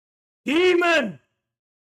Demon!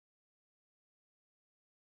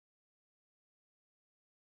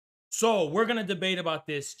 So, we're going to debate about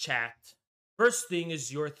this, chat. First thing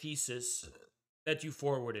is your thesis that you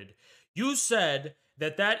forwarded. You said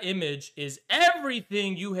that that image is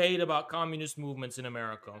everything you hate about communist movements in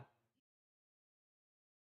America.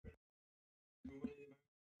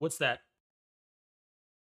 What's that?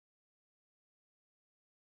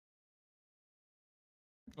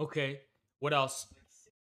 Okay. What else?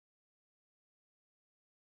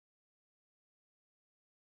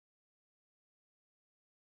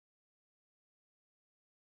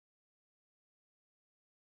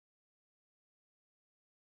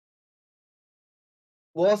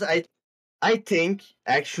 Was I think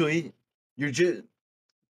actually you're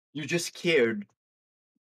just scared.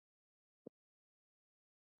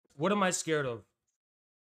 What am I scared of?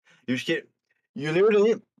 You're scared. You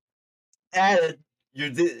literally added your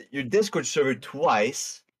Discord server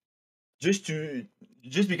twice just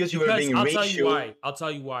because you were Because being I'll tell you ratio why. I'll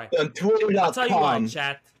tell you why. on Twitter.com. I'll tell you why,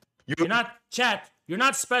 chat. You're not chat. You're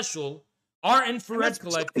not special. Our infrared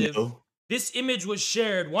collective. This image was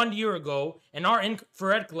shared 1 year ago, and our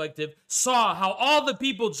infrared collective saw how all the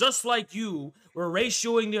people just like you were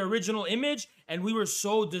ratioing the original image, and we were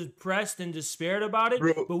so depressed and despaired about it.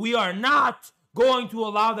 Bro. But we are not going to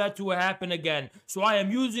allow that to happen again. So I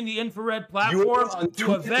am using the infrared platform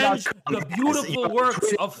to avenge the beautiful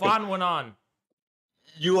works of Fan Wanan.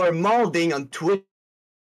 You are molding on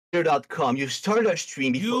Twitter.com. You started a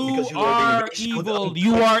stream because you are evil.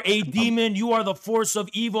 You are a demon. You are the force of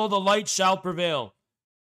evil. The light shall prevail.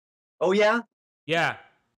 Oh, yeah? Yeah.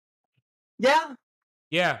 Yeah?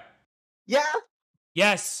 Yeah. Yeah?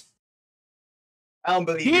 Yes. I don't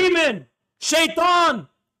believe Demon! You. Shaitan!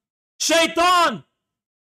 Shaitan!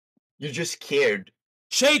 You're just scared.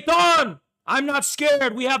 Shaitan! I'm not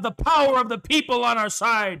scared. We have the power of the people on our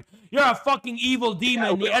side. You're a fucking evil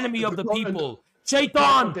demon, the enemy of the people.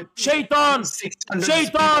 Shaitan! Shaitan!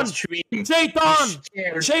 Shaitan!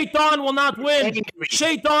 Shaitan! Shaitan will not win.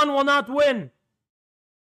 Shaitan will not win.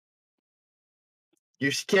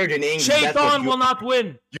 You're scared and angry. Shaitan will not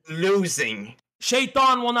win. You're losing.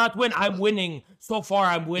 Shaitan will not win. I'm winning. So far,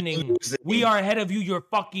 I'm winning. We are ahead of you.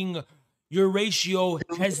 Your ratio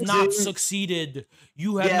has not succeeded.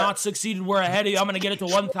 You have not succeeded. We're ahead of you. I'm going to get it to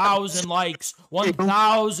 1,000 likes.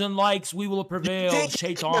 1,000 likes. We will prevail.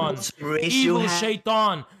 Shaitan. Evil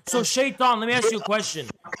Shaitan. So, Shaitan, let me ask you a question.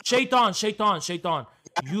 Shaitan.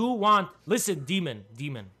 You want... Listen, demon.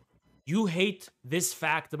 You hate this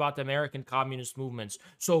fact about the American communist movements.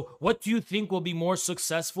 So what do you think will be more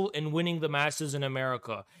successful in winning the masses in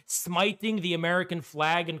America? Smiting the American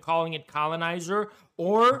flag and calling it colonizer,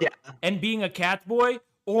 or and being a cat boy,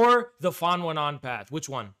 or the Fan Wanan path? Which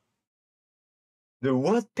one? The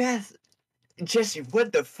what path? Jesse,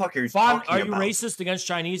 what the fuck are you talking about? Are you racist against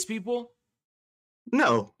Chinese people?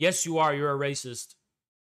 No. Yes, you are. You're a racist.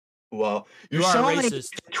 Well, you are a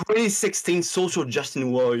racist. Like 2016 social justice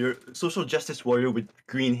warrior with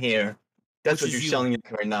green hair. That's what you're selling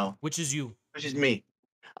right now. Which is you. Which is me.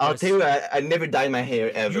 I'll tell you, I never dyed my hair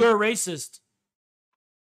ever. You're a racist.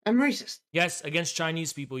 I'm racist. Yes, against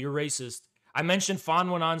Chinese people. You're racist. I mentioned Fan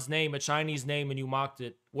Wanan's name, a Chinese name, and you mocked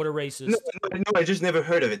it. What a racist. No, I just never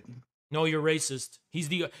heard of it. No, you're racist. He's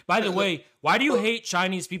the... By the way, why do you hate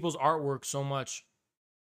Chinese people's artwork so much?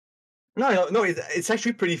 No, it's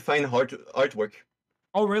actually pretty fine artwork.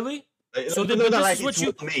 Oh, really? So this is what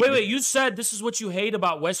you... Wait, you said this is what you hate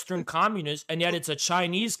about Western communists, and yet it's a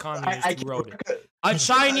Chinese communist who wrote it. A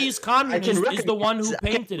Chinese communist is the one who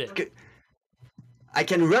painted it. I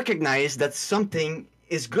can recognize that something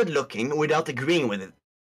is good looking without agreeing with it.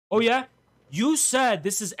 Oh, yeah? You said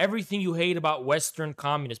this is everything you hate about Western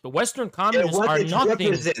communists, but Western communists are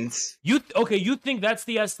nothing. You think that's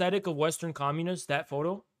the aesthetic of Western communists, that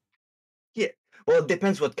photo? Yeah. Well, it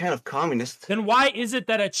depends what kind of communist. Then why is it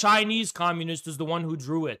that a Chinese communist is the one who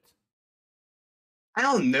drew it? I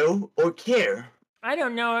don't know or care. I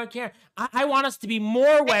don't know or care. I want us to be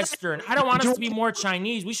more Western. I don't want us to be more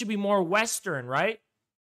Chinese. We should be more Western, right?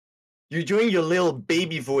 You're doing your little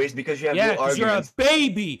baby voice because you have no arguments. You're a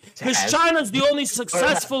baby. Because China's the only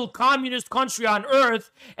successful communist country on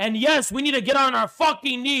earth. And yes, we need to get on our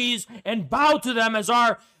fucking knees and bow to them as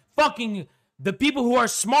our fucking... The people who are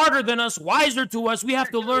smarter than us, wiser to us, we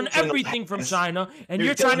have to learn everything from China. And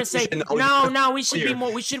you're trying to say, no, we should be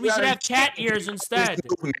more. We should have cat ears instead.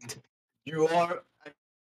 You are a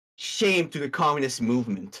shame to the communist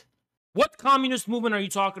movement. What communist movement are you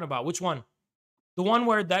talking about? Which one? The one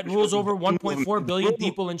where that rules over 1.4 billion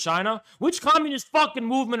people in China? Which communist fucking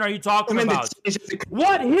movement are you talking about?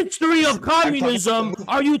 What history of communism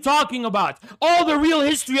are you talking about? All the real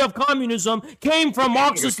history of communism came from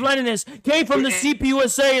Marxist-Leninists, came from the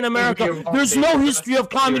CPUSA in America. There's no history of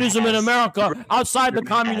communism in America outside the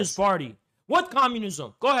Communist Party. What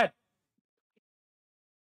communism? Go ahead.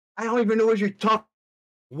 I don't even know what you're talking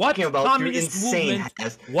What about. communist movement?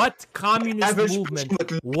 What communist movement?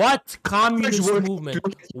 What communist movement?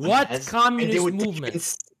 What communist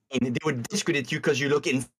movement? They would discredit you because you look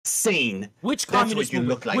insane. Which communist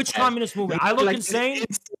movement? Like Which communist movement? I look like insane?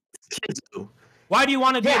 Why do you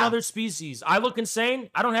want to be another species? I look insane?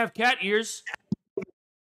 I don't have cat ears.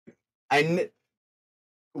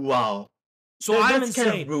 Wow. So I'm insane.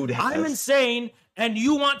 Kind of rude, I'm insane, and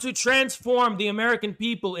you want to transform the American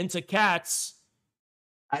people into cats.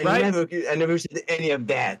 I never said any of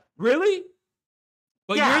that. Really?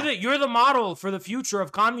 But you're the model for the future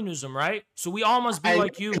of communism, right? So we all must be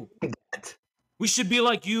like you. We should be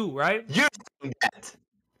like you, right? You're saying that.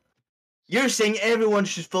 You're saying everyone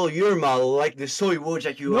should follow your model, like the soy watch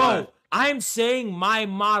that you are. No, I'm saying my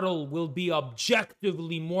model will be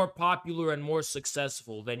objectively more popular and more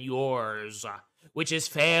successful than yours, which is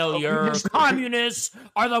failure. Communists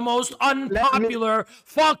are the most unpopular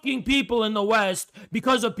fucking people in the West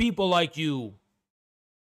because of people like you.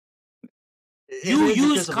 You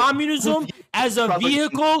use communism as a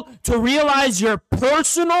vehicle to realize your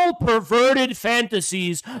personal perverted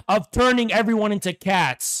fantasies of turning everyone into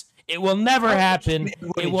cats. It will never happen.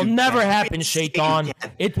 It will never happen, Shaitan.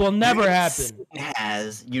 It will never happen.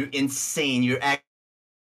 You're insane. You're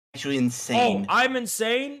actually insane. Oh, I'm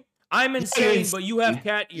insane? I'm insane, but you have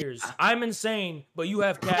cat ears. I'm insane, but you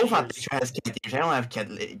have cat ears. I don't have cat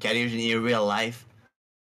ears in real life.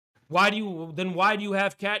 Why do you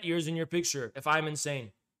have cat ears in your picture if I'm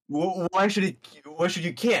insane? Why should you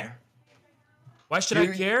care? Why should I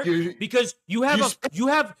care? Because you have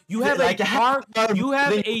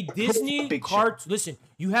a Disney cart. Listen,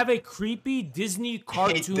 you have a creepy Disney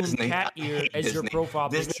cartoon cat ear as your profile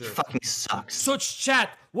picture. Disney fucking sucks. So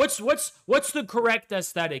chat, what's the correct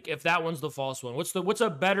aesthetic if that one's the false one? What's a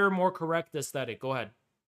better, more correct aesthetic? Go ahead.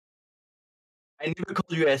 I never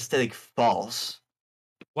called your aesthetic false.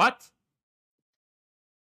 What?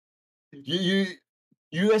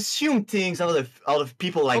 You assume things out of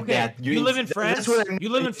people like that. You live in France? You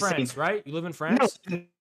live in France, right? You live in France? No,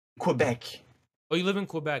 Quebec. Oh, you live in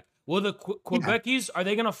Quebec. Well, the Quebecese, are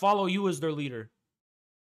they going to follow you as their leader?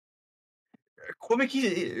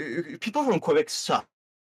 Quebecese, people from Quebec suck.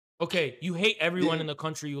 Okay, you hate everyone in the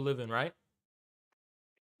country you live in, right?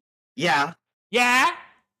 Yeah. Yeah?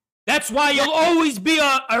 That's why you'll always be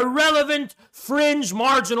a irrelevant, fringe,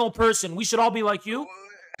 marginal person. We should all be like you.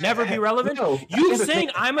 Never be relevant? No, you saying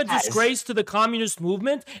I'm a disgrace to the communist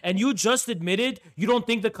movement, and you just admitted you don't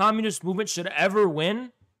think the communist movement should ever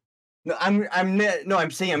win? No,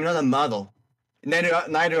 I'm saying I'm not a model.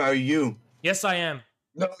 Neither are you. Yes, I am.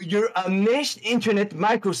 No, you're a niche internet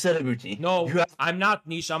micro celebrity. No, I'm not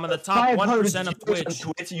niche. I'm at the top 1% of Twitch.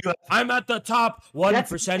 I'm at the top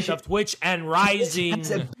 1% of Twitch and rising.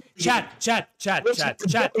 Chat.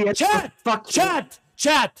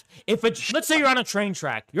 If it's, let's say you're on a train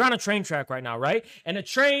track. You're on a train track right now, right? And a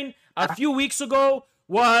train a few minutes ago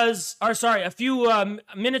was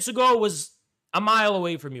a mile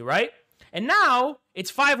away from you, right? And now it's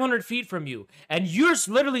 500 feet from you. And you're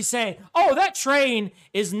literally saying, oh, that train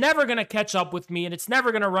is never going to catch up with me and it's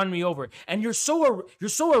never going to run me over. And you're so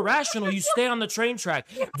irrational, you stay on the train track.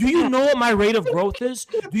 Do you know what my rate of growth is?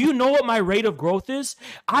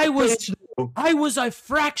 I was a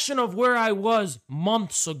fraction of where I was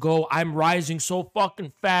months ago. I'm rising so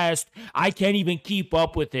fucking fast, I can't even keep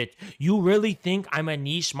up with it. You really think I'm a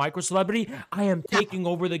niche micro celebrity? I am taking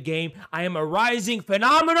over the game. I am a rising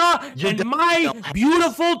phenomena, and my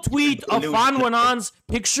beautiful tweet of Fanwanan's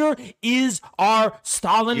picture is our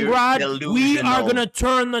Stalingrad. We are going to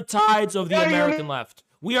turn the tides of the American left.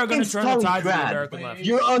 We are going to turn the tides of the American left.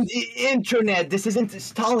 You're on the internet. This isn't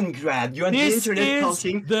Stalingrad. You're on the internet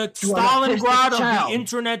talking. This is the Stalingrad of the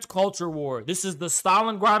internet culture war. This is the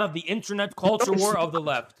Stalingrad of the internet culture war of the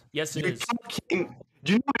left. Yes, it is.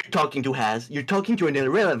 Do you know what you're talking to, Has? You're talking to an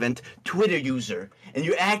irrelevant Twitter user, and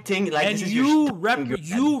you're acting like this is your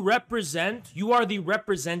represent. You are the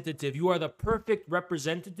representative. You are the perfect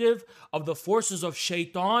representative of the forces of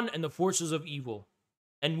Shaitan and the forces of evil,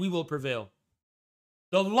 and we will prevail.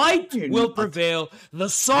 The light will prevail. The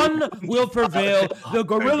sun will prevail. The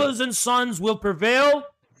gorillas and suns will prevail.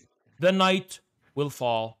 The night will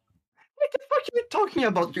fall. What the fuck are you talking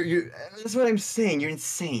about? That's what I'm saying. You're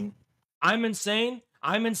insane. I'm insane?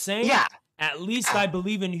 I'm insane? Yeah. At least I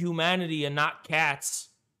believe in humanity and not cats.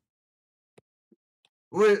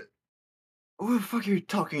 What the fuck are you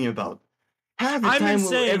talking about? I'm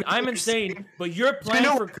insane. But your plan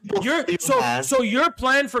your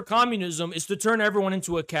plan for communism is to turn everyone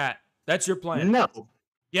into a cat. That's your plan. No.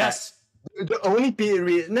 Yes. The only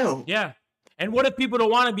period. No. Yeah. And what if people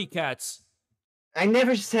don't want to be cats? I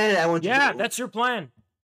never said I want to. Yeah, that's your plan.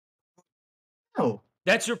 No.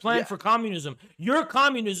 That's your plan for communism. Your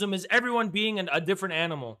communism is everyone being a different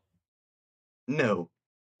animal. No.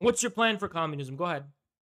 What's your plan for communism? Go ahead.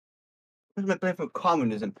 What's my plan for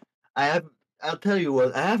communism? I'll tell you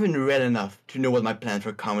what, I haven't read enough to know what my plan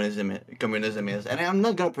for communism is, and I'm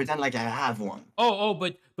not gonna pretend like I have one.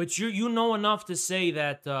 But you know enough to say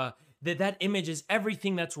that that image is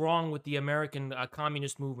everything that's wrong with the American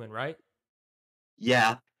communist movement, right?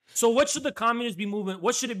 Yeah. So what should the communist movement?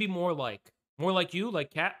 What should it be more like? More like you,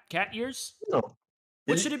 like cat ears? No.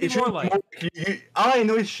 What should it be more like? All I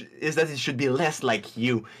know is that it should be less like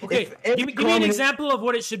you. Okay, give me an example of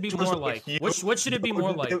what it should be more like. What should it be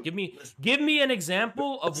more like? Give me an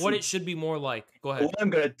example of what it should be more like. Go ahead. What I'm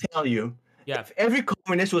gonna tell you. Yeah. If every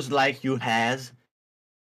communist was like you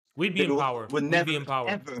we'd be in power. We'd be in power.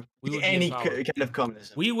 Ever we would be any kind of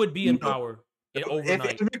communism. We would be in power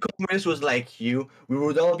overnight. If every communist was like you, we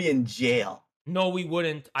would all be in jail. No, we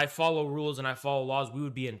wouldn't. I follow rules and I follow laws. We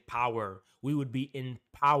would be in power. We would be in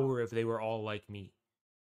power if they were all like me.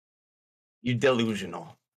 You're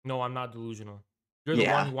delusional. No, I'm not delusional. You're the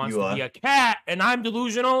one who wants to be a cat, and I'm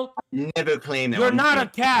delusional. Never claim that. You're not a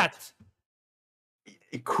cat.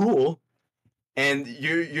 Cool. And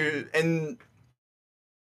you're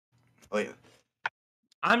oh yeah.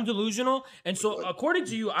 I'm delusional, and so according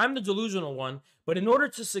to you, I'm the delusional one. But in order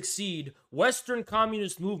to succeed, Western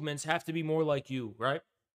communist movements have to be more like you, right?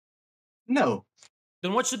 No.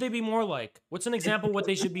 Then what should they be more like? What's an example of what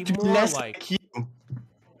they should be more like? You.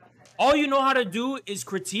 All you know how to do is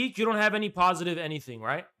critique. You don't have any positive anything,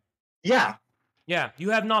 right? Yeah. Yeah, you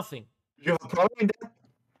have nothing. You have a problem with that?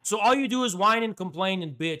 So all you do is whine and complain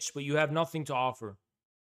and bitch, but you have nothing to offer.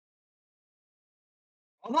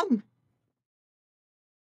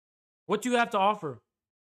 What do you have to offer?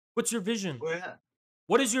 What's your vision?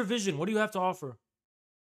 What is your vision? What do you have to offer?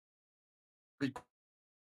 Good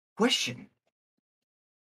question.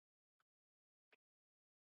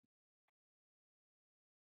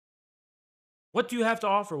 What do you have to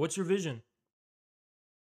offer? What's your vision?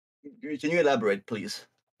 Can you elaborate, please?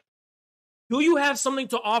 Do you have something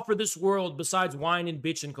to offer this world besides whine and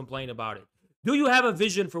bitch and complain about it? Do you have a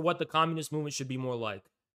vision for what the communist movement should be more like?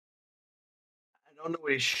 I don't know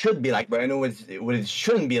what it should be like, but I know what it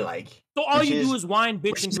shouldn't be like. So all you do is whine,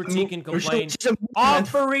 bitch, and critique and complain,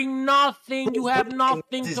 offering nothing. You have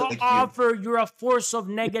nothing to offer. You're a force of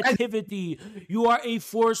negativity. You are a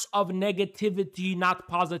force of negativity, not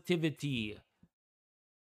positivity.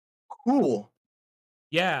 Cool.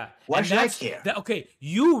 Yeah. Why should I care? Okay,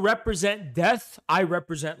 you represent death. I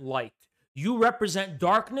represent light. You represent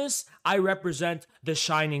darkness. I represent the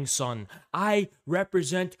shining sun. I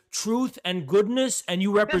represent truth and goodness, and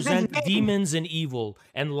you represent demons and evil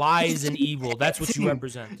and lies and evil. That's what you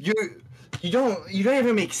represent. You don't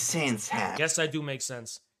even make sense, Hap. Yes, I do make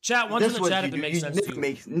sense. Chat, one's in the chat if it makes sense to you.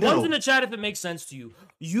 One's in the chat if it makes sense to you.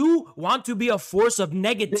 You want to be a force of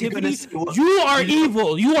negativity. You are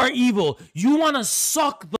evil. You are evil. You want to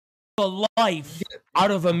suck the life out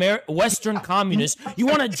of Western communists. You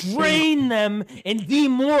want to drain them and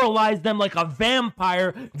demoralize them like a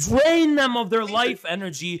vampire, drain them of their life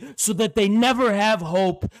energy so that they never have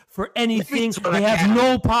hope for anything. They have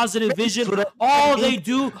no positive vision. All they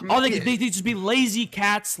just be lazy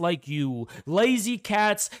cats like you. Lazy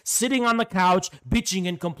cats sitting on the couch, bitching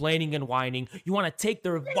and complaining and whining. You want to take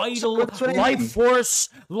their vital life force.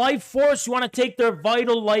 You want to take their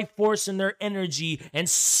vital life force and their energy and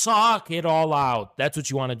suck it all out. That's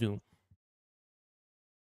what you want to do.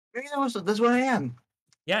 That's what I am.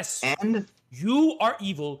 Yes. And you are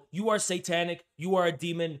evil. You are satanic. You are a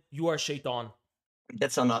demon. You are shaitan.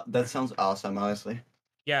 That sounds awesome, honestly.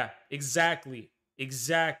 Yeah, exactly.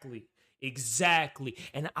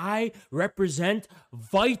 And I represent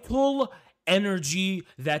vital energy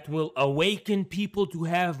that will awaken people to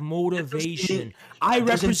have motivation. I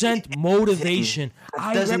represent motivation.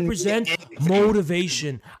 You represent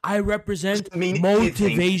demoralization,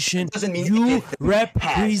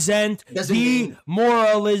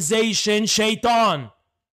 shaitan.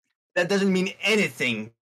 That doesn't mean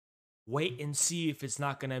anything. Wait and see if it's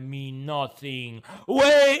not gonna mean nothing.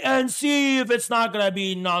 Wait and see if it's not gonna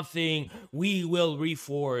be nothing. We will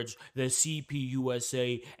reforge the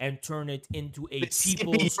CPUSA and turn it into a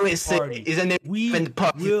people's party. Isn't it? We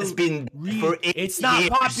will. It's not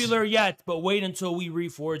popular yet, but wait until we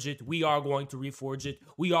reforge it. We are going to reforge it.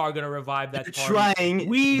 We are gonna revive that party.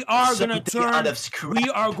 We are gonna turn. We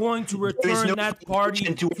are going to return that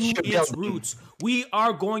party to its roots. We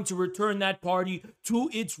are going to return that party to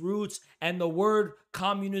its roots, and the word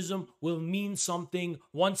communism will mean something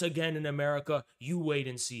once again in America. You wait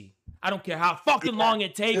and see. I don't care how fucking long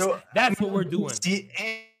it takes. That's what we're doing. See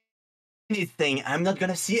anything? I'm not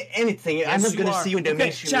gonna see anything. Yes, I'm not gonna see you in the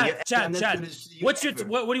mainstream. Chad. What do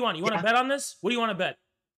you want? You want to bet on this? What do you want to bet?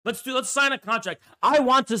 Let's sign a contract. I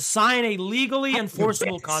want to sign a legally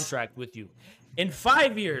enforceable contract with you. In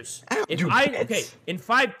 5 years, in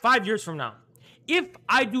five years from now, if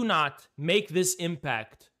I do not make this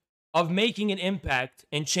impact of making an impact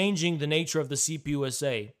and changing the nature of the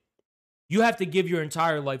CPUSA, you have to give your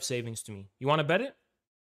entire life savings to me. You want to bet it?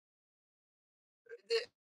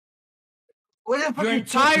 Your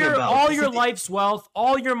entire, all your life's wealth,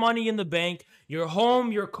 all your money in the bank, your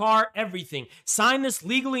home, your car, everything. Sign this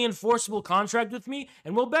legally enforceable contract with me,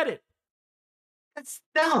 and we'll bet it. That's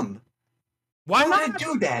dumb. Why not? Would I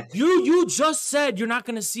do that? You just said you're not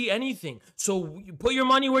going to see anything. So you put your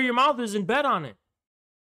money where your mouth is and bet on it.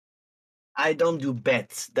 I don't do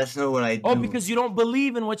bets. That's not what I do. Oh, because you don't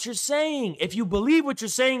believe in what you're saying. If you believe what you're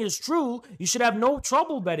saying is true, you should have no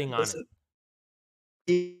trouble betting on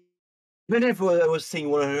it. Even if I was saying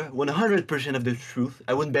 100% of the truth,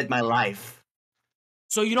 I wouldn't bet my life.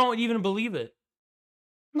 So you don't even believe it?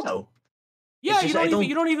 No. Yeah, you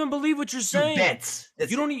don't even believe what you're saying. Bets.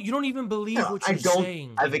 You don't even believe what you're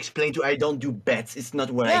saying. I've explained to you, I don't do bets. It's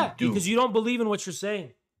not what I do. Because you don't believe in what you're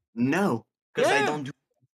saying. No, because I don't do.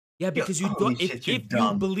 Yeah, because you don't. If you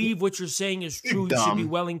believe what you're saying is true, you should be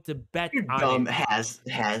willing to bet on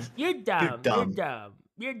it. You're dumb.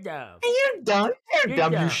 You're dumb.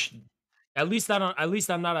 At least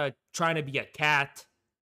I'm not trying to be a cat.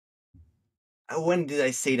 When did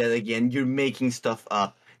I say that again? You're making stuff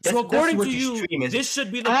up. So according to you, this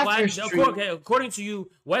should be the plan. Okay, according to you,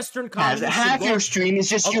 Western communists. Half your stream is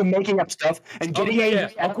just you making up stuff and getting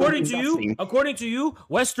angry. According to you,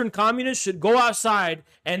 Western communists should go outside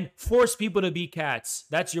and force people to be cats.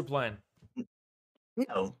 That's your plan.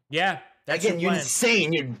 No. Yeah. That's again, your plan. You're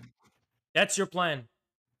insane. That's your plan.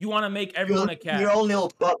 You want to make everyone a cat. Your own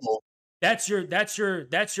little bubble. That's your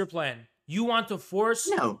plan. You want to force.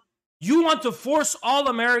 No. You want to force all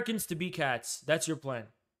Americans to be cats. That's your plan.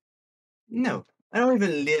 No, I don't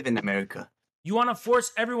even live in America. You want to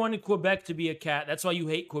force everyone in Quebec to be a cat. That's why you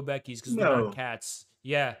hate Quebecis, because they're not cats.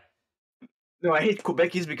 Yeah. No, I hate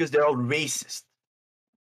Quebecis because they're all racist.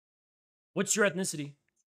 What's your ethnicity?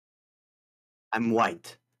 I'm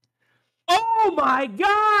white. Oh my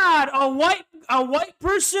God! A white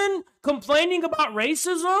person complaining about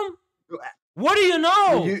racism? What do you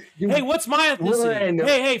know? Hey, what's my ethnicity?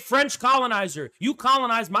 Hey, French colonizer. You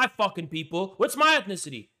colonized my fucking people. What's my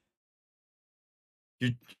ethnicity?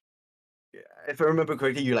 If I remember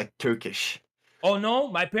correctly, you're like Turkish. Oh no,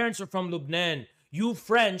 my parents are from Lebanon. You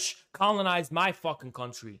French colonized my fucking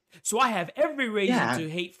country. So I have every reason to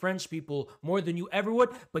hate French people more than you ever would.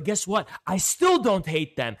 But guess what? I still don't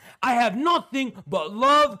hate them. I have nothing but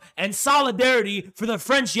love and solidarity for the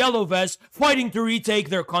French yellow vests fighting to retake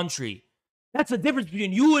their country. That's the difference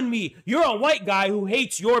between you and me. You're a white guy who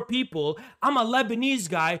hates your people. I'm a Lebanese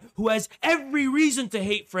guy who has every reason to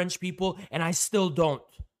hate French people, and I still don't.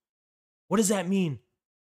 What does that mean?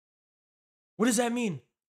 What does that mean?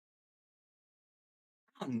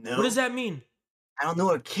 I don't know. What does that mean? I don't know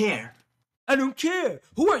or care. I don't care.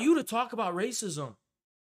 Who are you to talk about racism?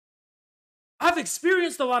 I've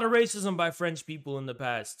experienced a lot of racism by French people in the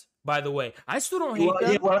past. By the way, I still don't hate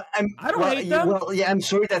them. I don't hate them. I'm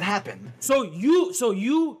sorry that happened. So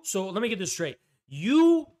let me get this straight.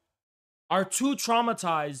 You are too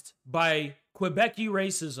traumatized by Quebecy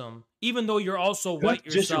racism, even though you're also white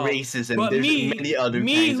yourself. Just racism. But there's many other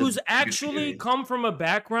me who's actually come from a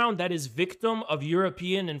background that is victim of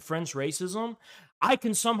European and French racism, I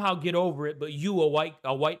can somehow get over it, but you, a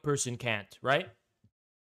white person, can't, right?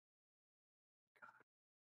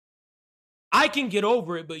 I can get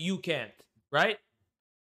over it, but you can't, right?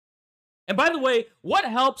 And by the way, what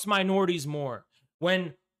helps minorities more?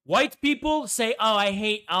 When white people say, oh, I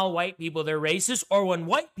hate all white people, they're racist, or when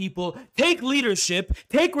white people take leadership,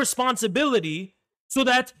 take responsibility, so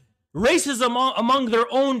that racism among their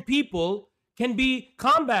own people can be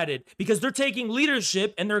combated because they're taking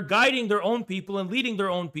leadership and they're guiding their own people and leading their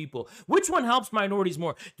own people. Which one helps minorities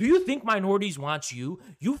more? Do you think minorities want you?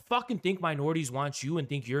 You fucking think minorities want you and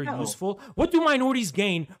think you're useful? What do minorities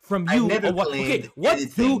gain from you?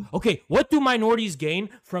 What do minorities gain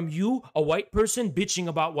from you, a white person, bitching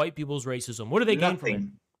about white people's racism? What do they gain from it?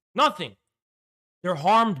 Nothing. They're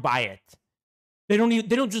harmed by it. They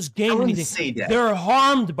don't just gain anything. They're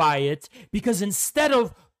harmed by it because instead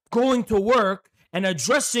of going to work and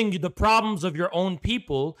addressing the problems of your own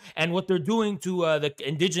people and what they're doing to the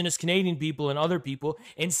indigenous Canadian people and other people,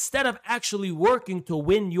 instead of actually working to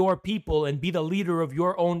win your people and be the leader of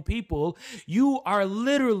your own people, you are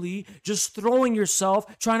literally just throwing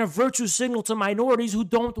yourself, trying to virtue signal to minorities who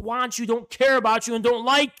don't want you, don't care about you, and don't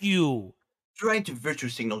like you. Trying to virtue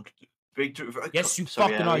signal. Yes, you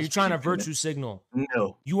fucking are. You're trying to virtue signal.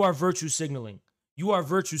 No. You are virtue signaling. You are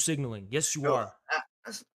virtue signaling. Yes, you are.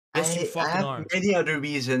 Yes, you fucking I are. have many other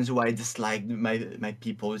reasons why I dislike my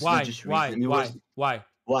people. It's Why? not just Why? reason. Why?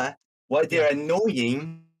 Why they're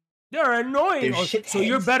annoying. They're annoying. They're so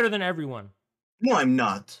you're better than everyone. No, I'm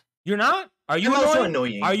not. You're not? Are you I'm annoying? also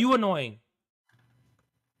annoying? Are you annoying?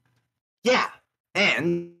 Yeah.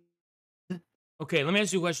 And okay, let me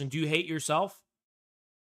ask you a question. Do you hate yourself?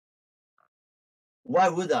 Why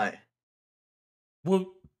would I? Well,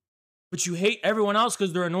 but you hate everyone else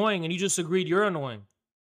because they're annoying, and you just agreed you're annoying.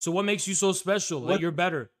 So what makes you so special that you're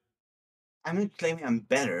better? I'm not claiming I'm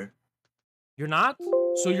better. You're not?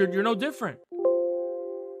 So you're no different.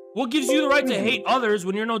 What gives you the right to hate others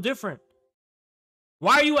when you're no different?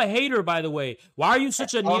 Why are you a hater, by the way? Why are you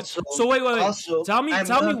such a so wait. Also, tell me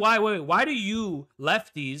why. Why do you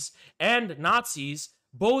lefties and Nazis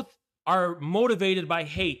both are motivated by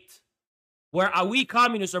hate? Where we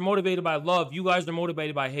communists are motivated by love, you guys are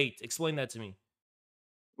motivated by hate. Explain that to me.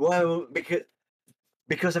 Well,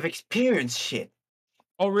 because I've experienced shit.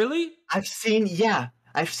 Oh, really? I've seen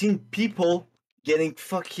people getting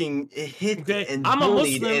fucking hit and I'm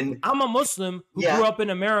bullied. I'm a Muslim who grew up in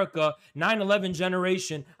America, 9/11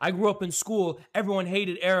 generation. I grew up in school. Everyone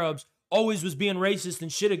hated Arabs. Always was being racist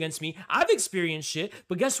and shit against me. I've experienced shit,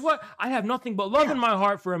 but guess what? I have nothing but love in my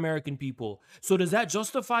heart for American people. So does that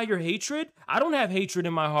justify your hatred? I don't have hatred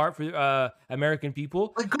in my heart for American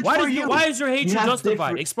people. Why is your hatred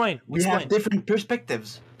justified? Explain. We have different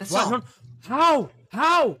perspectives. That's all.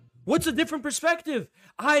 How? What's a different perspective?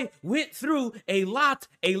 I went through a lot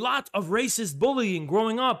of racist bullying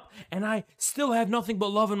growing up, and I still have nothing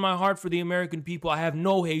but love in my heart for the American people. I have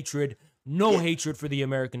no hatred. Hatred for the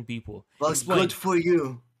American people. Well, explain. Good for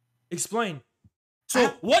you. Explain.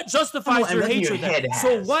 So what justifies your hatred then?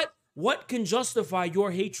 So what can justify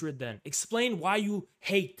your hatred then? Explain why you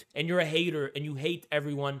hate and you're a hater and you hate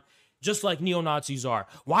everyone just like neo-Nazis are.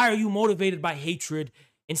 Why are you motivated by hatred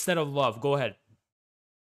instead of love? Go ahead.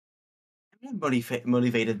 I'm not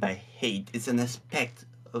motivated by hate. It's an aspect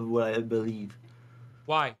of what I believe.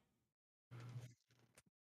 Why?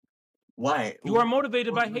 Why? You are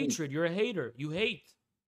motivated by hatred. You're a hater. You hate.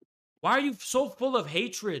 Why are you so full of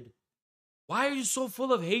hatred? Why are you so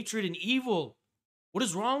full of hatred and evil? What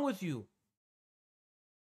is wrong with you?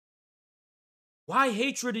 Why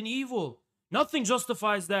hatred and evil? Nothing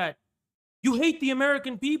justifies that. You hate the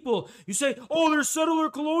American people. You say, oh, they're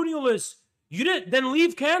settler colonialists. You didn't. Then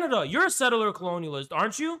leave Canada. You're a settler colonialist,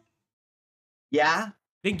 aren't you? Yeah.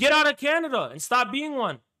 Then get out of Canada and stop being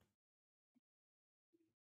one.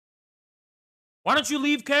 Why don't you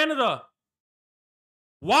leave Canada?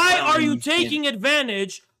 Why are you taking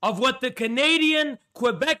advantage of what the Canadian,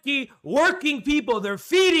 Quebeci working people, they're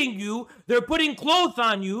feeding you, they're putting clothes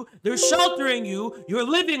on you, they're sheltering you, you're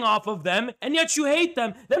living off of them, and yet you hate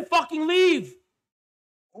them? Then fucking leave.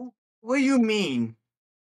 What do you mean?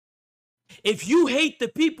 If you hate the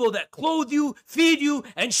people that clothe you, feed you,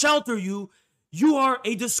 and shelter you, you are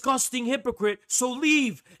a disgusting hypocrite, so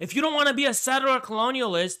leave. If you don't want to be a settler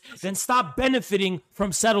colonialist, then stop benefiting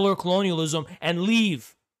from settler colonialism and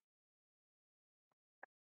leave.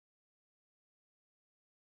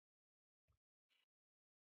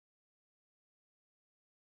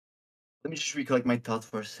 Let me just recollect my thoughts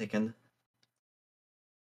for a second.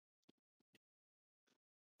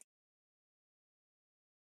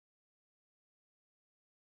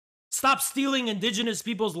 Stop stealing indigenous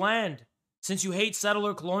people's land. Since you hate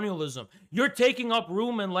settler colonialism, you're taking up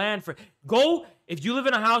room and land for... if you live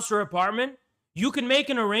in a house or apartment, you can make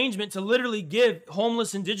an arrangement to literally give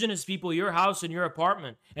homeless indigenous people your house and your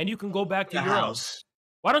apartment, and you can go back to your house.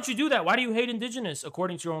 Why don't you do that? Why do you hate indigenous,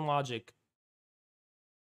 according to your own logic?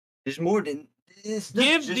 There's more than...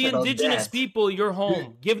 Give the indigenous people your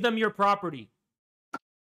home. Give them your property.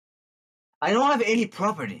 I don't have any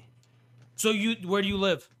property. So where do you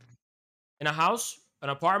live? In a house? An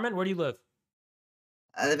apartment? Where do you live?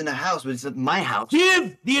 I live in a house, but it's not my house.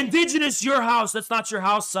 Give the indigenous your house. That's not your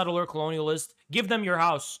house, settler colonialist. Give them your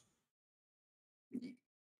house.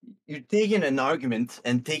 You're taking an argument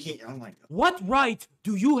and taking. Oh my God. What right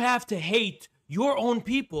do you have to hate your own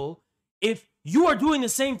people if you are doing the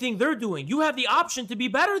same thing they're doing? You have the option to be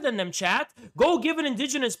better than them, chat. Go give an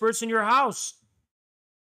indigenous person your house.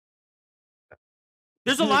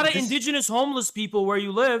 There's a lot of indigenous homeless people where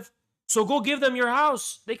you live, so go give them your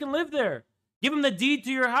house. They can live there. Give them the deed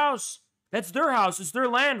to your house. That's their house. It's their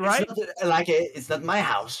land, right? It's not my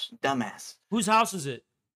house, dumbass. Whose house is it?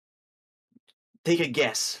 Take a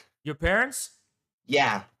guess. Your parents?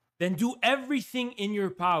 Yeah. Then do everything in your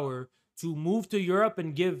power to move to Europe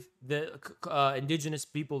and give the indigenous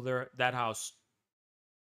people that house.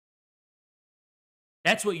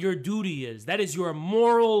 That's what your duty is. That is your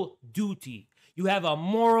moral duty. You have a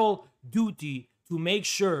moral duty to make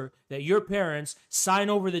sure that your parents sign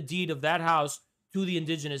over the deed of that house to the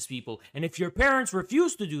indigenous people. And if your parents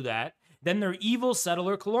refuse to do that, then they're evil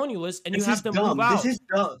settler colonialists, and you have to move out. This is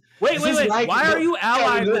dumb. Wait. Why are you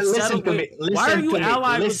allied with settler? Why are you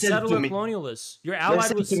allied with settler colonialists? You're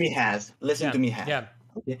allied with. Listen to me, Has. Yeah.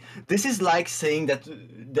 Okay. This is like saying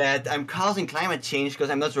that I'm causing climate change because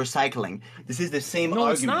I'm not recycling. This is the same argument.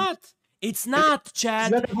 No, it's not. It's not,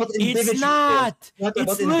 Chad. It's not.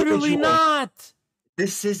 It's literally not.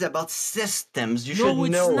 This is about systems. You should know.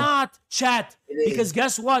 No, it's not, chat. Because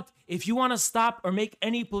guess what? If you want to stop or make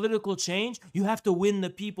any political change, you have to win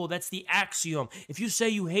the people. That's the axiom. If you say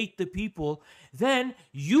you hate the people, then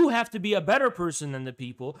you have to be a better person than the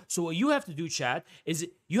people. So what you have to do, chat, is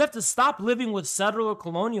you have to stop living with settler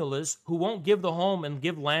colonialists who won't give the home and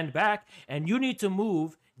give land back. And you need to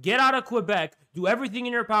move, get out of Quebec, do everything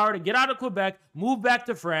in your power to get out of Quebec, move back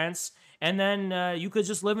to France, and then you could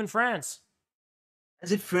just live in France.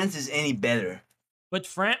 As if France is any better. But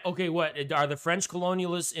okay, what? Are the French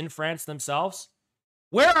colonialists in France themselves?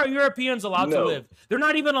 Where are Europeans allowed to live? They're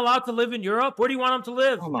not even allowed to live in Europe. Where do you want them to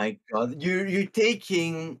live? Oh my God, you're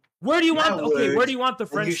taking. Where do you want? Okay, where do you want the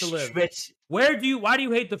French to live? Why do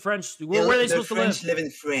you hate the French? Where are they supposed to live? The French live in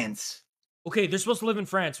France. Okay, they're supposed to live in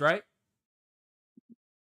France, right?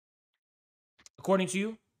 According to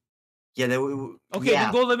you? Yeah. Okay,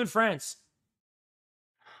 then go live in France.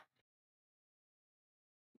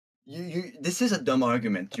 This is a dumb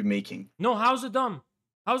argument you're making. No, how's it dumb?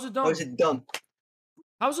 How's it dumb? How is it dumb?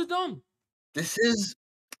 How's it dumb? This is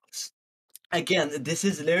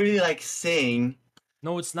literally like saying.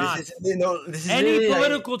 No, it's not. This is any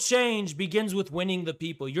political change begins with winning the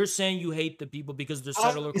people. You're saying you hate the people because they're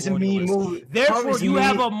settler colonialists. Therefore, you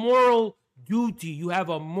have a moral duty. You have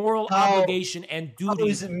a moral obligation and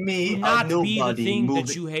duty to not be the thing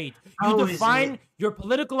that you hate. You define your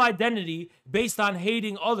political identity based on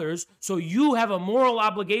hating others, so you have a moral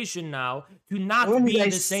obligation now to not be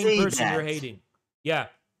the same person you're hating. Yeah.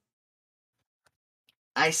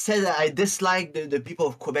 I said that I dislike the people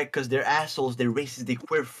of Quebec because they're assholes, they're racist, they're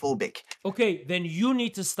queerphobic. Okay, then you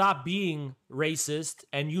need to stop being racist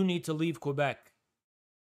and you need to leave Quebec.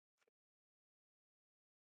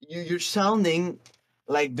 You're sounding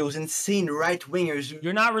like those insane right-wingers.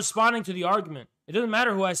 You're not responding to the argument. It doesn't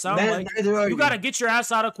matter who I sound like. You got to get your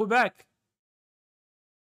ass out of Quebec.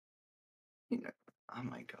 Oh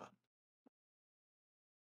my God.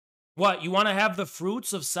 What, you want to have the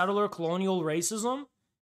fruits of settler colonial racism,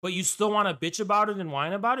 but you still want to bitch about it and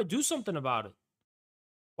whine about it? Do something about it.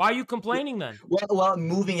 Why are you complaining then? Well,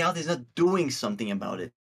 moving out is not doing something about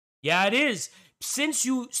it. Yeah, it is. Since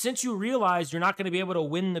you realize you're not going to be able to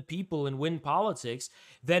win the people and win politics,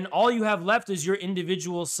 then all you have left is your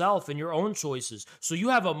individual self and your own choices. So you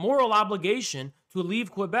have a moral obligation to leave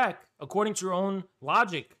Quebec according to your own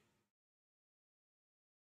logic.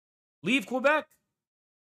 Leave Quebec.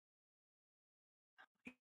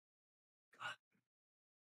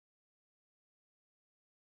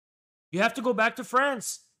 You have to go back to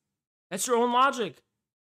France. That's your own logic.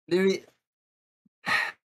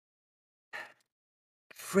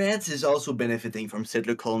 France is also benefiting from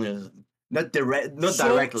settler colonialism, not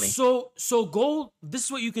directly. So go. This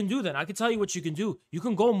is what you can do. Then I can tell you what you can do. You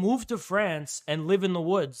can go move to France and live in the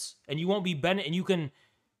woods, and you won't be and you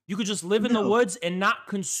could just live in the woods and not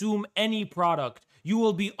consume any product. You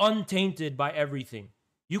will be untainted by everything.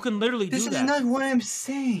 You can literally do that. This is not what I'm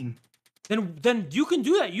saying. Then you can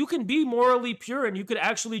do that. You can be morally pure and you could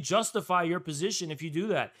actually justify your position if you do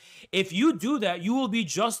that. If you do that, you will be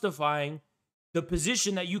justifying the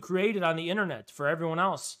position that you created on the internet for everyone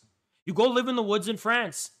else. You go live in the woods in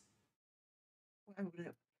France.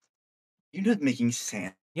 You're not making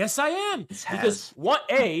sense. Yes, I am. It Because has. what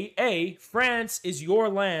France is your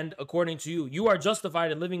land according to you. You are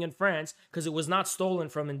justified in living in France because it was not stolen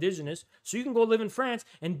from indigenous. So you can go live in France.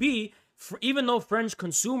 And B, even though French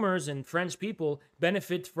consumers and French people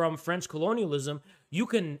benefit from French colonialism, you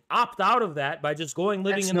can opt out of that by just going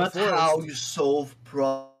living That's in the not how forest. you solve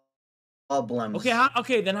problems.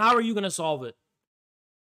 Okay, then how are you gonna solve it?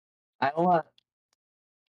 I don't want.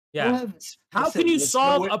 I don't Yeah. have How can you specific.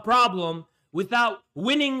 solve a problem without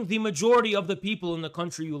winning the majority of the people in the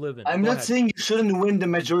country you live in? I'm Go not ahead. saying you shouldn't win the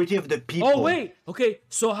majority of the people. Oh wait. Okay.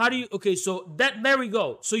 So how do you? Okay. So that there we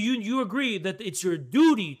go. So you agree that it's your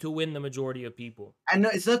duty to win the majority of people. I know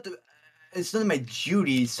it's not. It's not my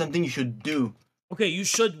duty. It's something you should do. Okay. You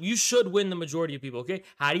should win the majority of people. Okay.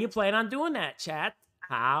 How do you plan on doing that, chat?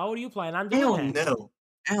 How do you plan on I doing don't that? know.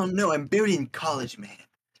 I don't know. I'm barely in college, man.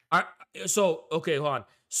 So okay, hold on.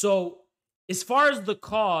 So as far as the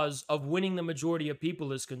cause of winning the majority of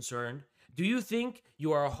people is concerned, do you think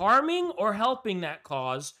you are harming or helping that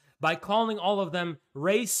cause by calling all of them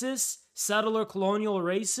racist, settler colonial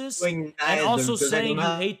racist, Doing and neither also because I saying don't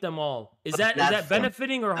you have hate them all? Is a that platform.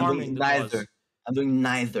 benefiting or I'm harming doing the neither. cause? I'm doing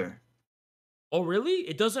neither. Oh, really?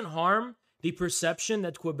 It doesn't harm the perception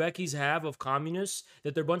that Quebecis have of communists,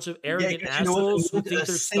 that they're a bunch of arrogant Yeah, because you know what? assholes who Not think a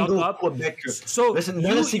they're stuck single up. Quebecer. So Listen,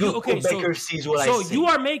 not a single okay, Quebecer sees what I so say. you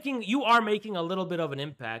are making a little bit of an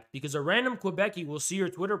impact because a random Quebecy will see your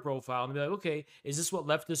Twitter profile and be like, okay, is this what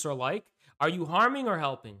leftists are like? Are you harming or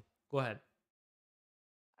helping? Go ahead.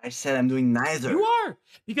 I said I'm doing neither. You are,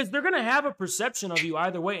 because they're going to have a perception of you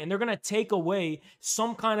either way, and they're going to take away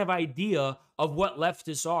some kind of idea of what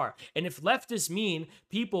leftists are. And if leftists mean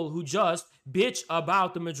people who just bitch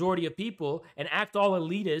about the majority of people and act all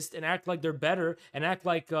elitist and act like they're better and act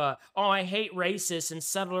like, oh, I hate racists and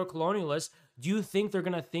settler colonialists, do you think they're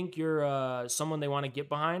going to think you're someone they want to get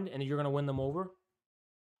behind and you're going to win them over?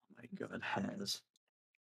 Oh my God, has.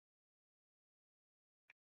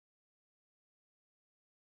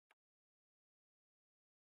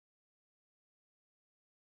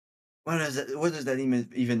 What does that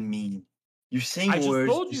even mean? You're saying I just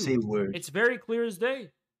words, told you say you. words. It's very clear as day.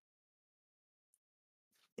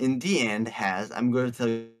 In the end, has I'm going to tell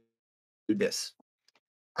you this.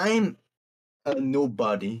 I'm a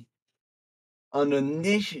nobody on a Why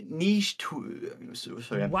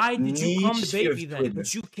did you come niche sphere debate of me then? Twitter.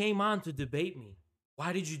 But you came on to debate me.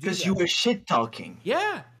 Why did you do Because that? you were shit talking.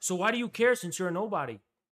 Yeah. So why do you care since you're a nobody?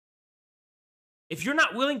 If you're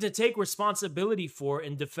not willing to take responsibility for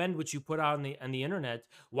and defend what you put out on the internet,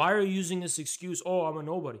 why are you using this excuse? Oh, I'm a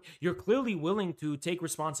nobody. You're clearly willing to take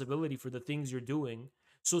responsibility for the things you're doing.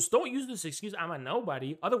 So don't use this excuse, I'm a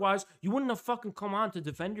nobody. Otherwise, you wouldn't have fucking come on to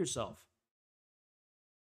defend yourself.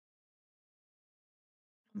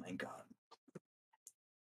 Oh my God.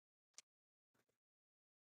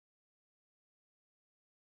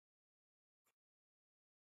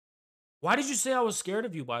 Why did you say I was scared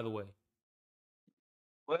of you, by the way?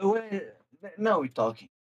 Wait, now we're talking.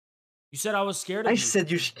 You said I was scared of I you.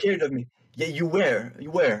 said you're scared of me. Yeah, you were.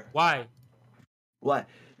 You were. Why? What?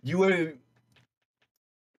 You were.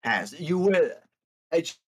 You were. I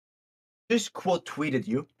just quote tweeted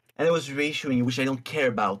you, and I was ratioing you, which I don't care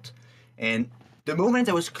about. And the moment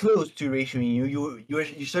I was close to ratioing you,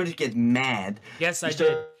 you started to get mad. Yes, You I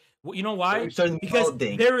started- did. Well, you know why? You started Because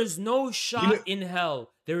melding. there is no shot know- in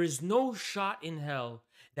hell. There is no shot in hell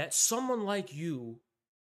that someone like you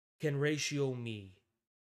can ratio me.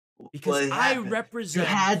 Because What I happened? represent.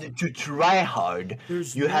 You had to try hard.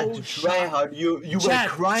 There's You had no to try shot. hard. You were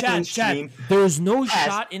crying on stream. There's no Chad,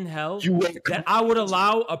 shot in hell you were that I would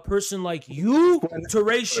allow a person like you to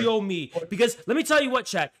ratio me. Because let me tell you what,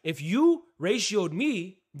 chat. If you ratioed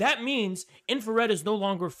me, that means infrared is no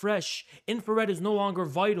longer fresh. Infrared is no longer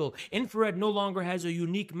vital. Infrared no longer has a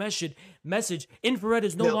unique message. Infrared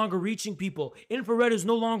is no longer reaching people. Infrared is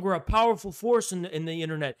no longer a powerful force in the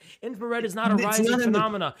internet. Infrared is not a It's rising not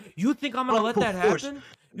phenomena. You think I'm gonna let that force. happen?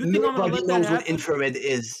 You think I'm gonna Nobody let that knows what happen? infrared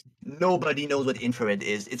is. Nobody knows what infrared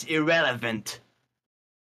is. It's irrelevant.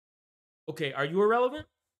 Okay, are you irrelevant?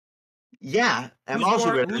 Yeah, I'm also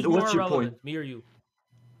irrelevant. What's your point? Me or you?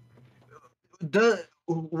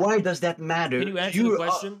 Why does that matter? Can you answer the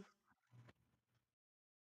question?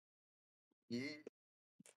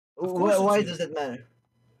 Of course Why it's you. does that matter?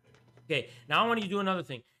 Okay, now I want you to do another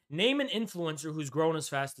thing. Name an influencer who's grown as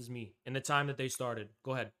fast as me in the time that they started.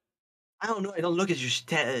 Go ahead. I don't know. I don't look at your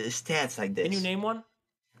stats like this. Can you name one?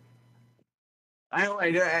 I don't.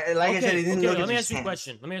 Like I said, I didn't look at let me your ask you a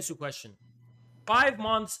stats. question. 5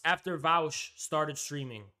 months after Vaush started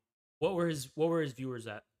streaming, what were his viewers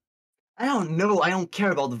at? I don't know. I don't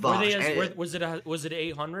care about the Were Vaush. was it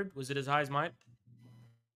 800? Was it as high as mine?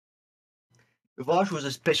 Vash was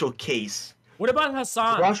a special case. What about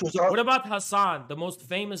Hassan? Vash was What about Hassan, the most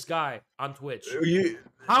famous guy on Twitch?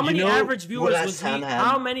 How many average viewers was he?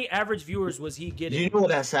 How many average viewers was he getting? You know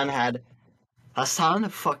what Hassan had? Hassan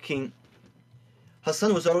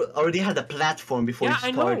was already had a platform before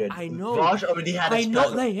he started. I know. Vash already had a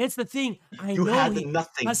platform. Hey, it's the thing. You had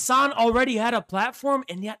nothing. Hassan already had a platform,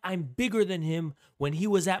 and yet I'm bigger than him when he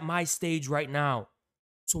was at my stage right now.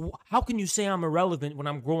 So how can you say I'm irrelevant when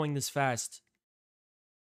I'm growing this fast?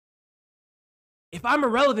 If I'm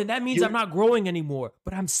irrelevant, that means I'm not growing anymore,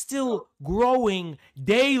 but I'm still growing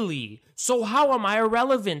daily. So how am I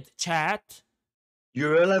irrelevant, chat?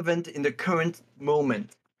 You're relevant in the current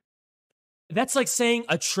moment. That's like saying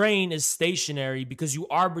a train is stationary because you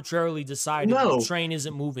arbitrarily decided the train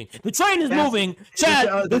isn't moving. The train is moving.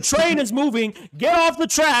 Chat, the train is moving. Get off the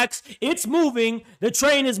tracks. It's moving. The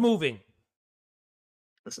train is moving.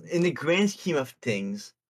 Listen, in the grand scheme of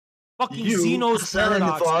things, fucking Zeno's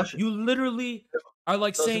paradox. You literally are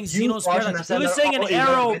like saying Zeno's paradox. You're saying an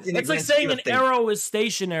arrow. It's like saying an arrow is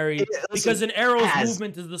stationary because an arrow's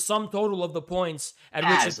movement is the sum total of the points at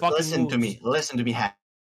which it fucking moves. Listen to me,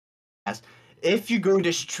 Has. If you go in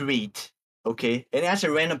the street, okay, and ask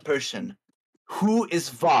a random person, who is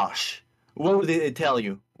Vash? What will they tell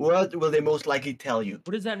you? What will they most likely tell you?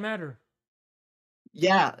 What does that matter?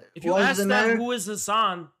 Yeah. If you ask them who is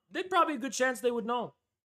Hassan, they'd probably a good chance they would know.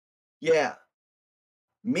 Yeah.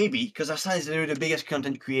 Maybe, because Hassan is literally the biggest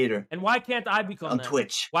content creator. And why can't I become that? On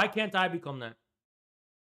Twitch. Why can't I become that?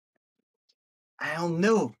 I don't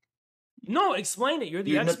know. No, explain it. You're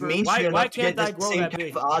the expert. Why can't I grow that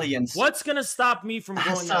big? Audience. What's going to stop me from growing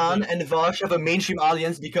that big? Hassan and Vash have a mainstream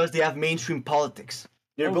audience because they have mainstream politics.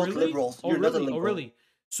 They're both liberals. You're not a liberal. Oh, really?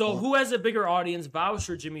 So who has a bigger audience, Vash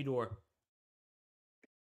or Jimmy Dore?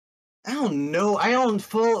 I don't know. I don't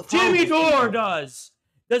follow Jimmy Dore does.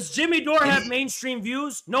 Does Jimmy Dore have mainstream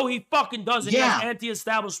views? No, he fucking doesn't. Yeah. He has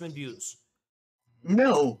anti-establishment views.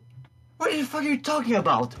 No. What the fuck are you talking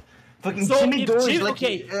about? Fucking so Jimmy Dore is like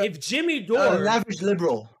if Jimmy Dore... an average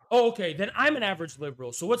liberal. Oh, okay. Then I'm an average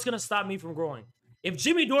liberal. So what's going to stop me from growing? If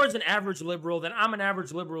Jimmy Dore is an average liberal, then I'm an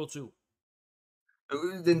average liberal too.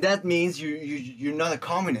 Then that means you're not a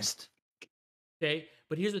communist. Okay.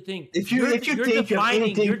 But here's the thing. If you think you have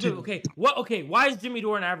anything okay, why is Jimmy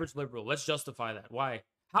Dore an average liberal? Let's justify that. Why?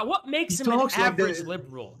 What makes him an average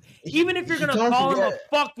liberal? Even if you're going to call him a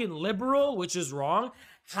fucking liberal, which is wrong,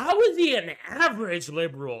 how is he an average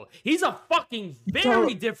liberal? He's a fucking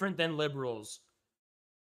very different than liberals.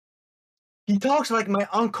 He talks like my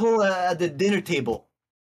uncle at the dinner table.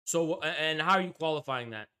 So, and how are you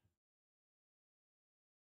qualifying that?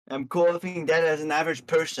 I'm qualifying that as an average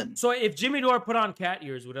person. So if Jimmy Dore put on cat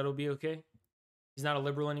ears, would that be okay? He's not a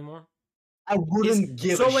liberal anymore? I wouldn't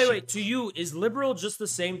give a shit. So wait, to you, is liberal just the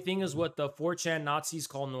same thing as what the 4chan Nazis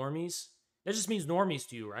call normies? That just means normies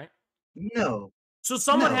to you, right? No. So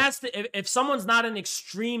someone has to, if someone's not an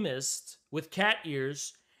extremist with cat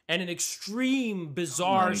ears and an extreme,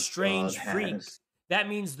 bizarre, strange freak, that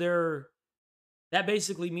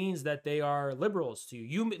basically means that they are liberals to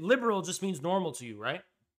you. Liberal just means normal to you, right?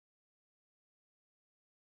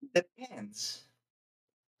 Depends.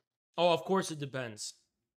 Oh, of course it depends.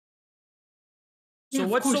 So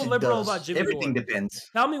what's so liberal about Jimmy Dore? Everything depends.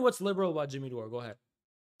 Tell me what's liberal about Jimmy Dore. Go ahead.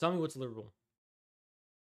 Tell me what's liberal.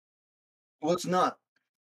 What's not?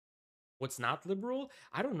 What's not liberal?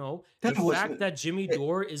 I don't know. The fact that Jimmy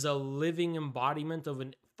Dore is a living embodiment of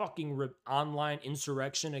an fucking online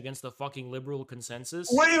insurrection against the fucking liberal consensus.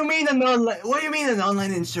 What do you mean an online? What do you mean an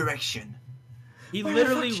online insurrection? He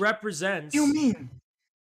literally represents. What do you mean?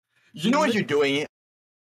 You know what you're doing?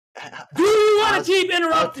 Do you want to keep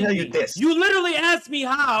interrupting me? This. You literally asked me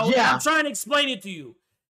how, and I'm trying to explain it to you.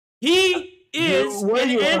 He is an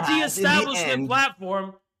anti-establishment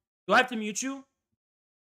platform. Do I have to mute you?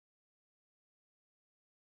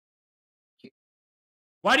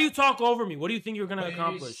 Why do you talk over me? What do you think you're going to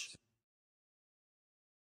accomplish?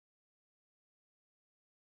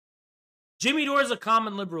 Jimmy Dore is a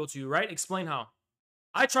common liberal to you, right? Explain how.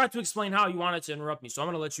 I tried to explain how. You wanted to interrupt me, so I'm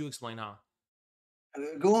going to let you explain how.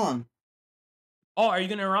 Go on. Oh, are you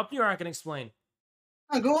going to interrupt me or I can explain?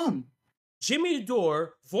 Go on. Jimmy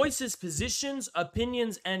Dore voices positions,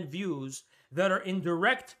 opinions, and views that are in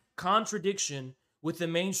direct contradiction with the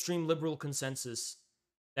mainstream liberal consensus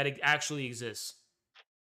that it actually exists.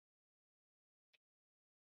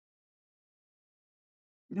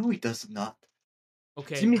 No, he does not.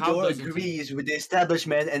 Okay, Jimmy Dore agrees with the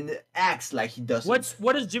establishment and acts like he doesn't.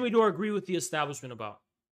 What does Jimmy Dore agree with the establishment about?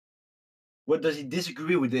 What does he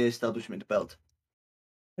disagree with the establishment about?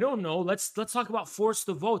 I don't know. Let's talk about force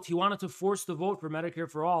the vote. He wanted to force the vote for Medicare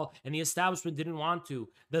for all, and the establishment didn't want to.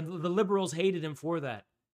 The liberals hated him for that.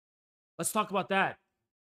 Let's talk about that.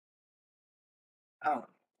 Oh.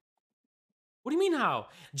 What do you mean how?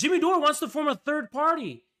 Jimmy Dore wants to form a third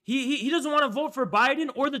party. He doesn't want to vote for Biden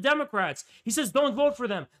or the Democrats. He says, don't vote for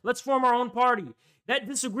them. Let's form our own party. That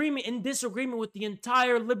disagreement with the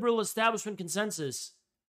entire liberal establishment consensus.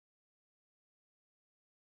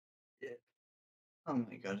 Oh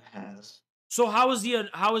my God, has. So how is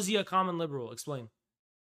he a common liberal? Explain.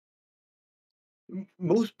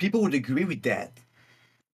 Most people would agree with that.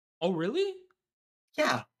 Oh, really?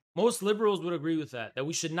 Yeah. Most liberals would agree with that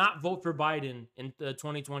we should not vote for Biden in the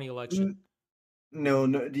 2020 election. No,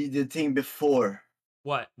 the thing before.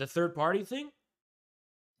 What? The third party thing?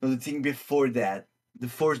 No, the thing before that. The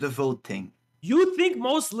force the vote thing. You think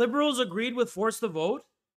most liberals agreed with force the vote?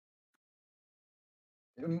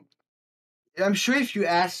 I'm sure if you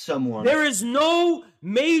ask someone. There is no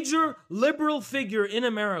major liberal figure in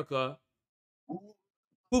America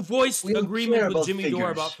who voiced agreement with Jimmy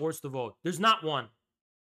Dore about force the vote. There's not one.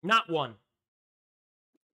 Not one.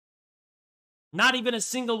 Not even a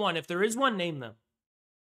single one. If there is one, name them.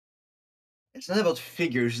 It's not about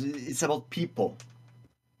figures. It's about people.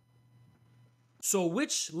 So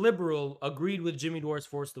which liberal agreed with Jimmy Dore's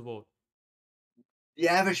force the vote? The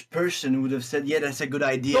average person would have said, yeah, that's a good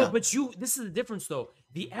idea. No, but this is the difference, though.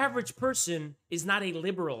 The average person is not a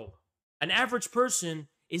liberal. An average person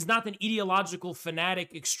is not an ideological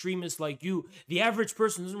fanatic extremist like you. The average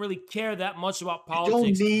person doesn't really care that much about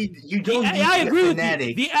politics. You don't need I agree with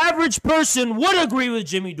you. The average person would agree with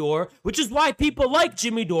Jimmy Dore, which is why people like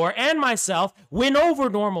Jimmy Dore and myself win over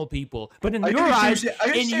normal people. But in your eyes,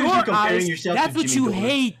 that's what you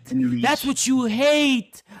hate. That's what you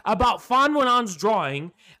hate about Fanwanan's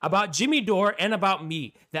drawing, about Jimmy Dore, and about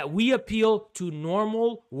me. That we appeal to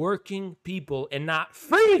normal working people and not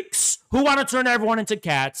freaks who want to turn everyone into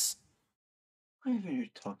cats. What are you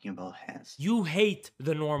talking about, Hans? You hate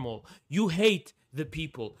the normal. You hate the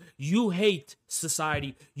people. You hate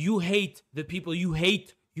society. You hate the people. You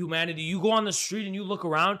hate humanity. You go on the street and you look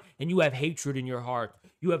around and you have hatred in your heart.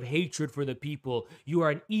 You have hatred for the people. You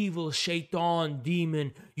are an evil shaitan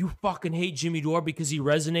demon. You fucking hate Jimmy Dore because he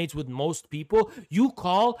resonates with most people. You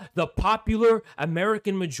call the popular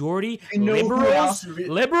American majority liberals?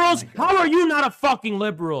 Liberals? How are you not a fucking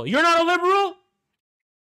liberal? You're not a liberal?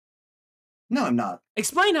 No, I'm not.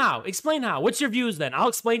 Explain how. Explain how. What's your views then? I'll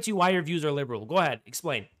explain to you why your views are liberal. Go ahead.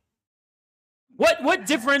 Explain. What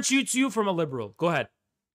differentiates you from a liberal? Go ahead.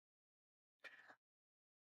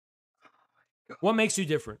 What makes you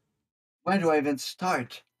different? Where do I even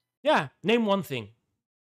start? Yeah, name one thing.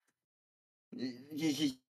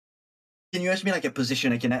 Can you ask me like a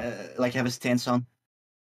position I can like have a stance on?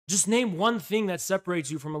 Just name one thing that separates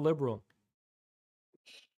you from a liberal.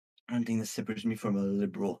 One thing that separates me from a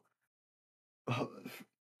liberal. Oh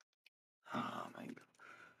my God.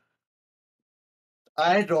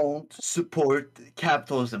 I don't support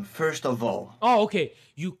capitalism, first of all. Oh, okay.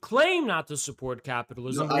 You claim not to support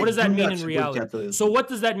capitalism. No, what does that mean in reality? So what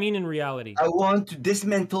does that mean in reality? I want to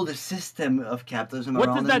dismantle the system of capitalism.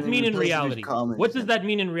 What does that mean in reality? What does that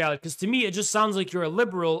mean in reality? Because to me, it just sounds like you're a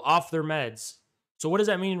liberal off their meds. So what does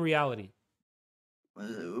that mean in reality?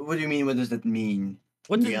 What do you mean? What does that mean?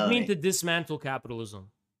 What does it mean to dismantle capitalism?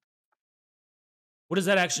 What does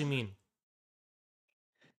that actually mean?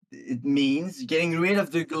 It means getting rid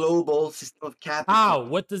of the global system of capital. How?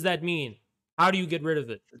 What does that mean? How do you get rid of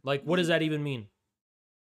it? Like, what does that even mean?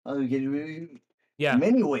 How do you get rid of it? Yeah.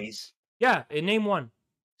 Many ways. Yeah, name one.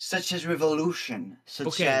 Such as revolution.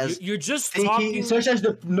 Such as you're just taking, talking. Such as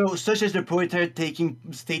the proletariat taking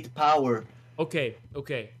state power. Okay.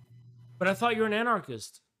 But I thought you're an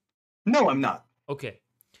anarchist. No, I'm not. Okay.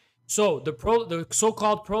 So the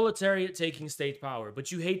so-called proletariat taking state power, but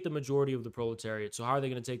you hate the majority of the proletariat. So how are they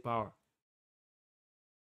going to take power?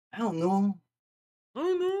 I don't know.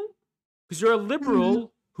 Because you're a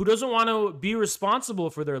liberal who doesn't want to be responsible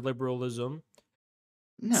for their liberalism.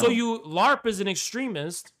 No. So you LARP as an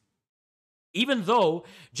extremist, even though,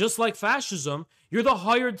 just like fascism, you're the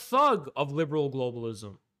hired thug of liberal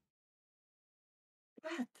globalism.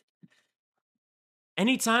 What?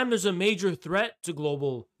 Anytime there's a major threat to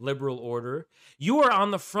global liberal order, you are on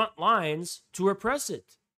the front lines to repress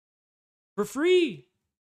it. For free.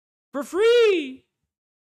 For free.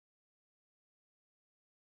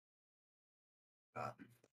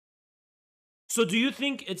 So do you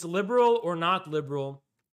think it's liberal or not liberal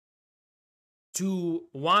to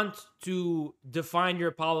want to define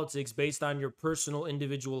your politics based on your personal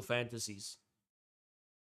individual fantasies?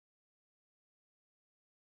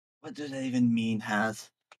 What does that even mean,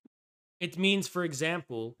 Has? It means, for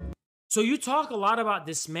example, so you talk a lot about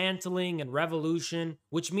dismantling and revolution,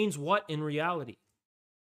 which means what in reality?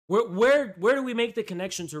 Where do we make the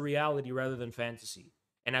connection to reality rather than fantasy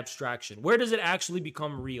and abstraction? Where does it actually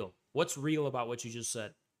become real? What's real about what you just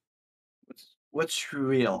said? What's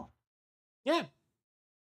real? Yeah.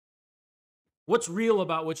 What's real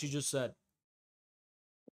about what you just said?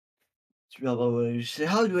 It's real about what you say.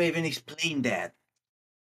 How do I even explain that?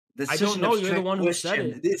 That's I such don't an know. You're the abstract one who said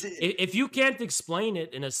question. it. If you can't explain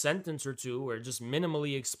it in a sentence or two, or just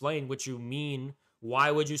minimally explain what you mean,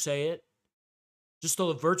 why would you say it? Just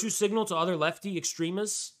a virtue signal to other lefty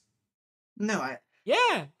extremists? No, I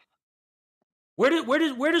Yeah.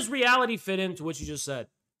 Where does reality fit into what you just said?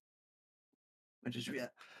 which is real.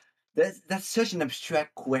 That's such an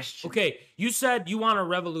abstract question. Okay, you said you want a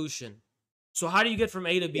revolution. So how do you get from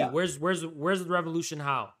A to B? Yeah, Where's the revolution?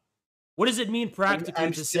 How? What does it mean practically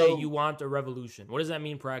I'm to say you still. want a revolution? What does that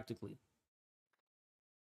mean practically?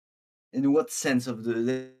 In what sense of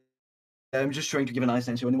the? I'm just trying to give an honest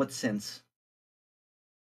answer. In what sense?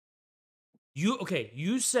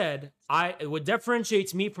 You said what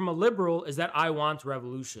differentiates me from a liberal is that I want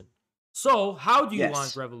revolution. So, how do you want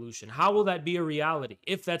Yes, revolution? How will that be a reality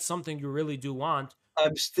if that's something you really do want?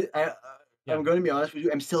 I'm still. Yeah. I'm going to be honest with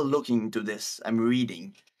you. I'm still looking into this. I'm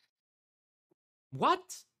reading.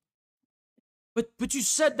 What? But you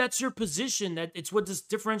said that's your position, that it's what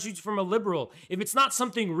differentiates you from a liberal. If it's not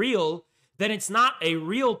something real, then it's not a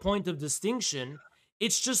real point of distinction.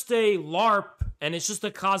 It's just a LARP and it's just a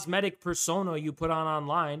cosmetic persona you put on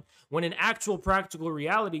online when in actual practical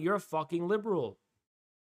reality you're a fucking liberal.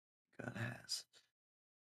 God has.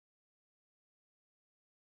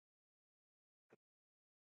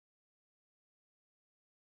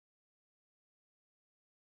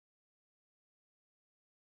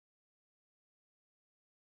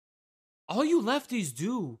 All you lefties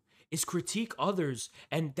do is critique others,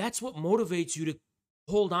 and that's what motivates you to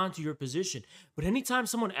hold on to your position. But anytime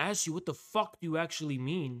someone asks you what the fuck do you actually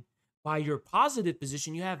mean by your positive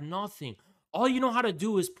position, you have nothing. All you know how to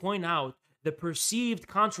do is point out the perceived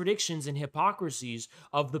contradictions and hypocrisies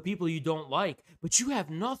of the people you don't like, but you have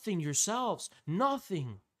nothing yourselves.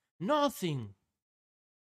 Nothing. Nothing.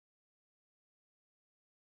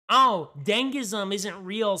 Oh, Dengism isn't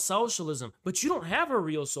real socialism, but you don't have a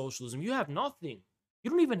real socialism. You have nothing.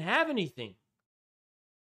 You don't even have anything.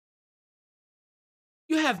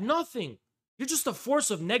 You have nothing. You're just a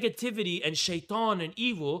force of negativity and shaitan and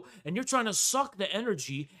evil, and you're trying to suck the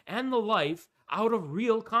energy and the life out of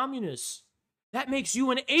real communists. That makes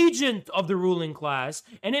you an agent of the ruling class,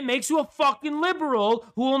 and it makes you a fucking liberal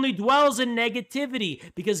who only dwells in negativity.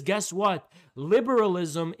 Because guess what?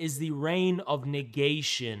 Liberalism is the reign of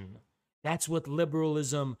negation. That's what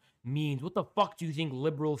liberalism means. What the fuck do you think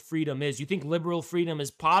liberal freedom is? You think liberal freedom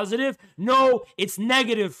is positive? No, it's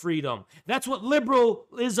negative freedom. That's what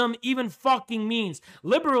liberalism even fucking means.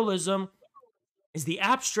 Liberalism is the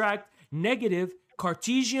abstract, negative,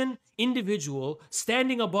 Cartesian individual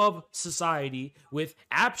standing above society with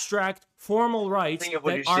abstract, formal rights Nothing of what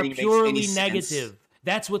that you're are saying makes any purely sense. negative.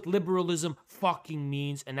 That's what liberalism fucking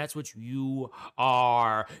means, and that's what you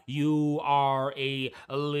are. You are a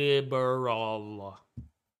liberal.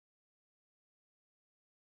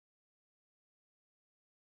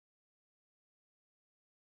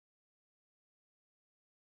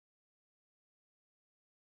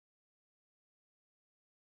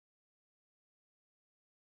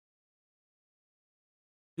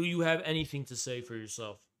 Do you have anything to say for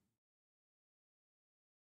yourself?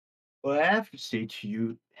 What I have to say to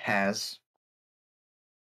you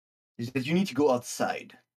is that you need to go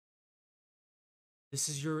outside. This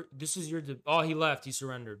is your oh, he left. He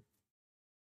surrendered.